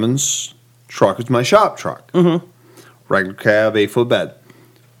Cummins truck. It was my shop truck. Regular cab, 8-foot bed.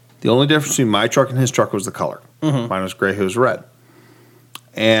 The only difference between my truck and his truck was the color. Mine was gray, his was red.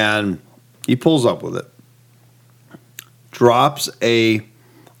 And he pulls up with it. Drops a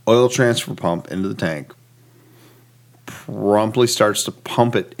oil transfer pump into the tank. Promptly starts to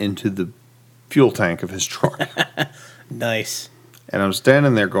pump it into the fuel tank of his truck. Nice. And I'm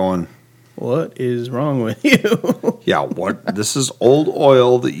standing there going, What is wrong with you? yeah, what? This is old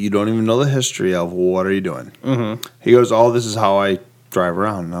oil that you don't even know the history of. What are you doing? He goes, "Oh, this is how I drive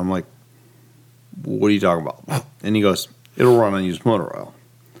around." And I'm like, "What are you talking about?" And he goes, "It'll run on used motor oil."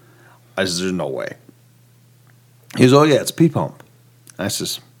 I says, "There's no way." He goes, "Oh, yeah, it's a P-pump." I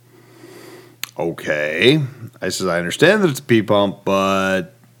says, "Okay." I says, "I understand that it's a P-pump,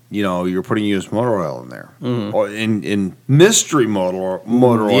 but, you know, you're putting used motor oil in there. Or in mystery motor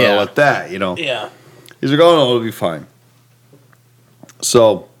oil Yeah. at that, you know." Yeah. He's like, "Oh, no, it'll be fine."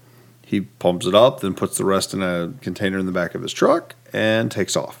 So he pumps it up, then puts the rest in a container in the back of his truck and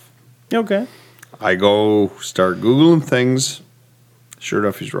takes off. Okay. I go start Googling things. Sure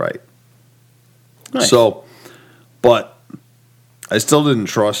enough, he's right. Nice. So, but I still didn't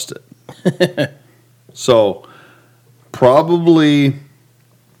trust it. So, probably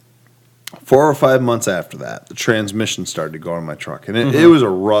 4 or 5 months after that, the transmission started to go on my truck. And it was a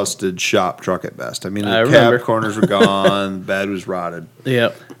rusted shop truck at best. I mean, I the remember. cab corners were gone, the bed was rotted.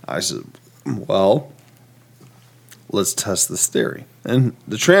 Yep. I said, "Well, let's test this theory." And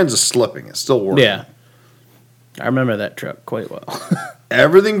the trans is slipping. It's still working. Yeah. I remember that truck quite well.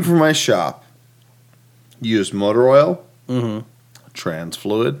 Everything from my shop used motor oil, trans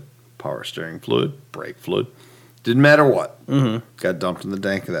fluid, power steering fluid, brake fluid. Didn't matter what. Got dumped in the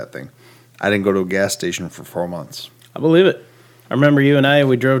tank of that thing. I didn't go to a gas station for 4 months. I believe it. I remember you and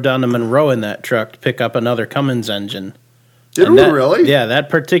we drove down to Monroe in that truck to pick up another Cummins engine. Did And we that- really? Yeah, that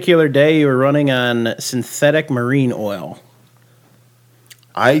particular day you were running on synthetic marine oil.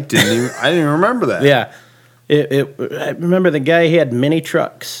 I didn't even remember that. Yeah. I remember the guy, he had mini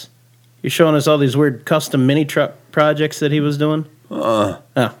trucks. You're showing us all these weird custom mini truck projects that he was doing?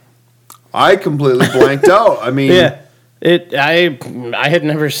 I completely blanked out. I mean, Yeah. I had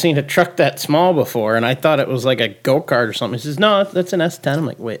never seen a truck that small before, and I thought it was like a go-kart or something. He says, "No, that's an S10." I'm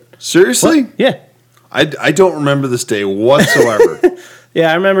like, "Wait. seriously? Yeah. I don't remember this day whatsoever.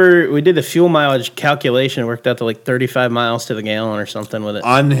 Yeah, I remember we did the fuel mileage calculation. It worked out to like 35 miles to the gallon or something with it.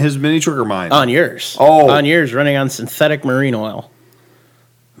 On his mini truck or mine? On yours. Oh. On yours, running on synthetic marine oil.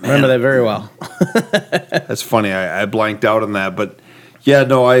 Remember that very well. That's funny. I blanked out on that, but yeah,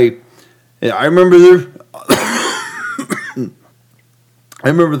 no, I remember I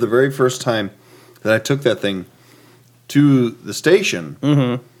remember the very first time that I took that thing to the station.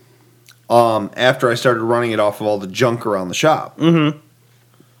 After I started running it off of all the junk around the shop.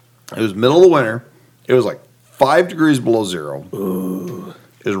 It was middle of the winter. It was like 5 degrees below zero.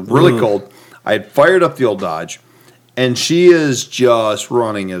 It was really cold. I had fired up the old Dodge, and she is just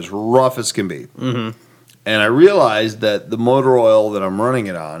running as rough as can be. And I realized that the motor oil that I'm running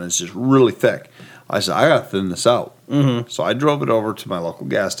it on is just really thick. I said, I got to thin this out. Mm-hmm. So I drove it over to my local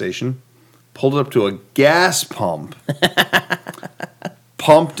gas station, pulled it up to a gas pump,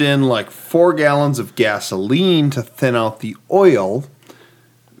 pumped in like 4 gallons of gasoline to thin out the oil.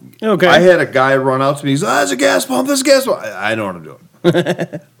 Okay. I had a guy run out to me. He's like, that's a gas pump. That's a gas pump. I know how to do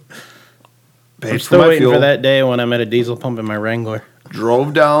it. I'm still waiting for that day when I'm at a diesel pump in my Wrangler.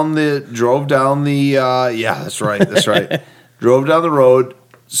 Drove down the yeah, that's right. Drove down the road,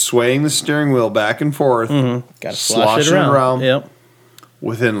 swaying the steering wheel back and forth. Mm-hmm. Got to sloshing it around. Yep.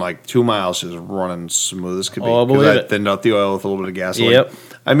 Within like 2 miles, just running smooth as could be. Oh, I believe it. Thinned out the oil with a little bit of gasoline. Yep.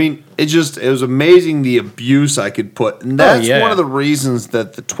 I mean, it was amazing the abuse I could put. And that's one of the reasons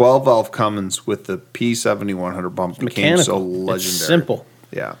that the 12-valve Cummins with the P7100 pump became so legendary. It's simple.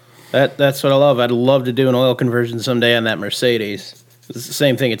 Yeah. That's what I love. I'd love to do an oil conversion someday on that Mercedes. It's the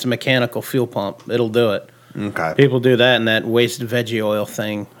same thing. It's a mechanical fuel pump. It'll do it. Okay. People do that and that waste veggie oil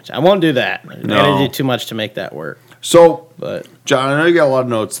thing. I won't do that. No. I gotta do too much to make that work. So, but John, I know you got a lot of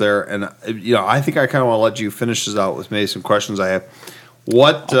notes there, and I think I kind of want to let you finish this out with maybe some questions I have.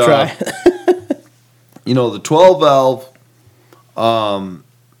 I'll try. The 12-valve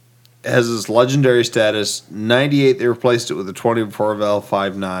has this legendary status. 98, they replaced it with a 24-valve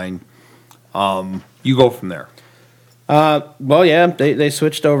 5.9. You go from there. Well, yeah, they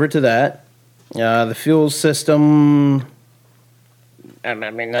switched over to that. The fuel system, I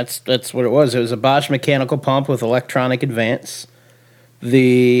mean, that's what it was. It was a Bosch mechanical pump with electronic advance.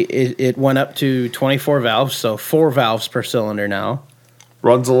 It went up to 24 valves, so 4 valves per cylinder now.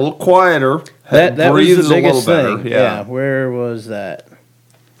 Runs a little quieter. That was the biggest thing. Better. Yeah. Where was that?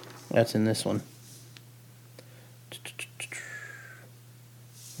 That's in this one.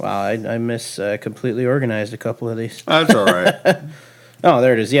 Wow, I completely organized a couple of these. That's all right. Oh,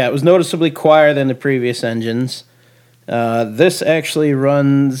 there it is. Yeah, it was noticeably quieter than the previous engines. This actually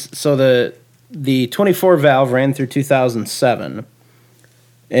runs, so the 24 valve ran through 2007.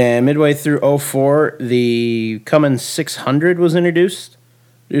 And midway through 2004, the Cummins 600 was introduced,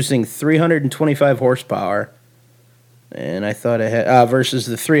 producing 325 horsepower. And I thought it had, versus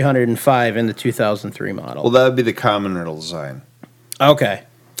the 305 in the 2003 model. Well, that would be the common rail design. Okay.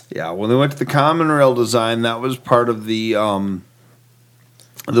 Yeah, when they went to the common rail design, that was part of the, there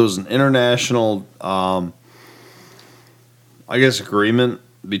was an international, agreement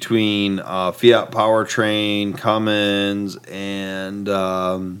between Fiat Powertrain, Cummins, and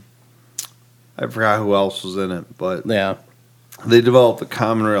I forgot who else was in it, but yeah, they developed the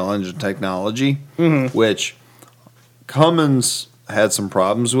common rail engine technology, which Cummins had some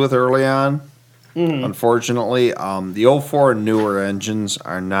problems with early on. Unfortunately, the 04 and newer engines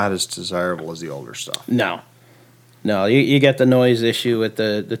are not as desirable as the older stuff. No, you get the noise issue with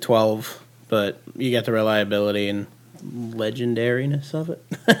the 12, but you get the reliability and legendariness of it.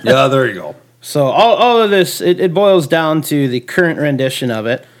 Yeah, there you go. So all of this, it boils down to the current rendition of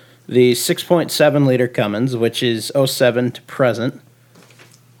it, the 6.7 liter Cummins, which is 07 to present.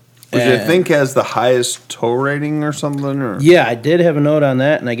 Which I think has the highest tow rating or something. Or yeah, I did have a note on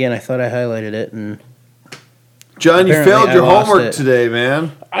that, and again, I thought I highlighted it. And John, you failed your homework today,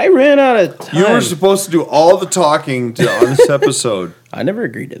 man. I ran out of time. You were supposed to do all the talking on this episode. I never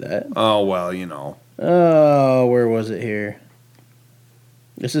agreed to that. Oh, well, you know. Oh, where was it here?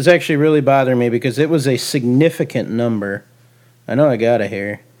 This is actually really bothering me because it was a significant number. I know I got it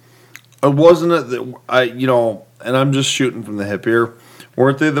here. Wasn't it that and I'm just shooting from the hip here.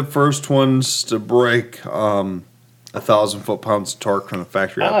 Weren't they the first ones to break 1,000 foot-pounds of torque from the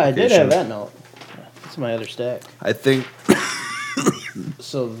factory application? I did have that note. That's my other stack. I think.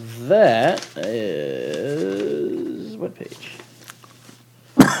 So that is what page?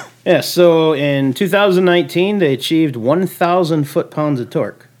 Yeah, so in 2019, they achieved 1,000 foot-pounds of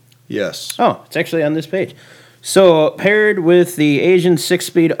torque. Yes. Oh, it's actually on this page. So paired with the Asian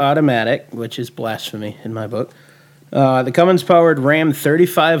 6-speed automatic, which is blasphemy in my book, the Cummins-powered Ram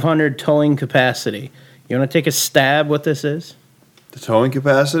 3500 towing capacity. You want to take a stab what this is? The towing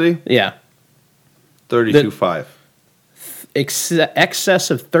capacity? Yeah. 32.5. Excess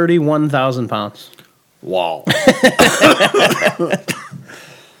of 31,000 pounds. Wow.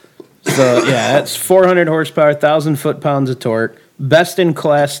 So, yeah, that's 400 horsepower, 1,000 foot-pounds of torque,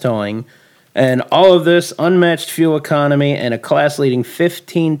 best-in-class towing, and all of this unmatched fuel economy and a class-leading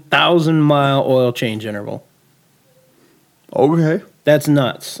 15,000-mile oil change interval. Okay. That's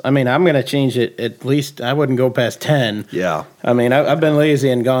nuts. I mean, I'm going to change it at least, I wouldn't go past 10. Yeah. I mean, I've been lazy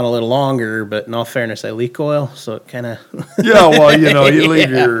and gone a little longer, but in all fairness, I leak oil, so it kind of... Yeah, well, you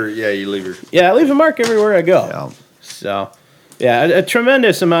leave your... Yeah, I leave a mark everywhere I go. Yeah. So... Yeah, a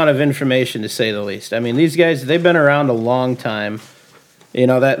tremendous amount of information to say the least. I mean, these guys, they've been around a long time. You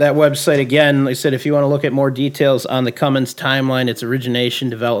know, that website, again, like I said, if you want to look at more details on the Cummins timeline, its origination,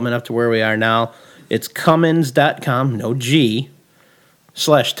 development up to where we are now, it's Cummins.com, no G,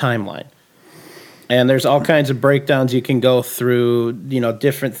 /timeline. And there's all kinds of breakdowns you can go through, you know,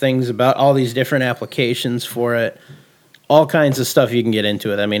 different things about all these different applications for it, all kinds of stuff you can get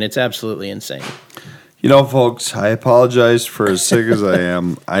into it. I mean, it's absolutely insane. You know, folks, I apologize for as sick as I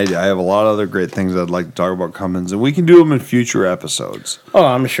am. I have a lot of other great things I'd like to talk about Cummins, and we can do them in future episodes. Oh,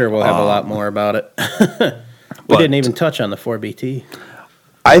 I'm sure we'll have a lot more about it. We didn't even touch on the 4BT.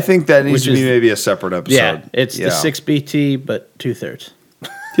 I think that needs to be maybe a separate episode. Yeah, it's the 6BT, but 2/3.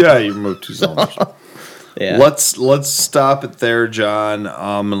 Yeah, you moved 2 cylinders. Yeah. Let's stop it there, John.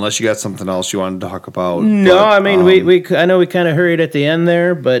 Unless you got something else you wanted to talk about. No, but, I mean I know we kind of hurried at the end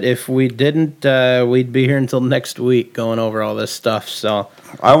there, but if we didn't, we'd be here until next week going over all this stuff. So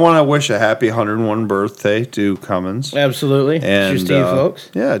I want to wish a happy 101 birthday to Cummins. Absolutely. And, cheers to you, folks.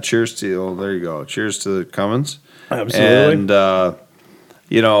 Yeah, cheers to you. Oh, there you go. Cheers to Cummins. Absolutely. And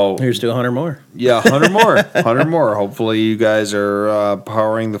you know, here's to 100 more. Yeah, 100 more. 100 more. Hopefully, you guys are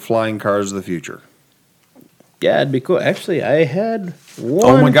powering the flying cars of the future. Yeah, it'd be cool. Actually, I had one.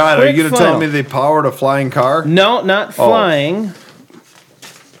 Oh my God! Are you going to final. tell me they powered a flying car? No, not flying.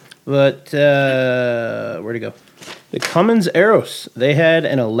 But where'd it go? The Cummins Aeros. They had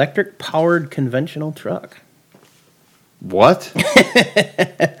an electric-powered conventional truck. What?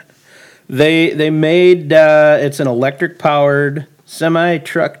 They made it's an electric-powered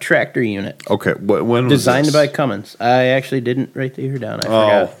semi-truck tractor unit. Okay, when was designed this? by Cummins. I actually didn't write the year down.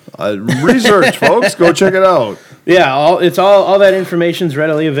 I forgot. Research, folks. Go check it out. Yeah, all that information's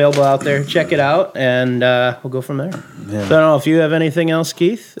readily available out there. Check it out, and we'll go from there. Yeah. So I don't know if you have anything else,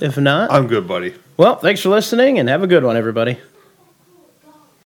 Keith. If not, I'm good, buddy. Well, thanks for listening, and have a good one, everybody.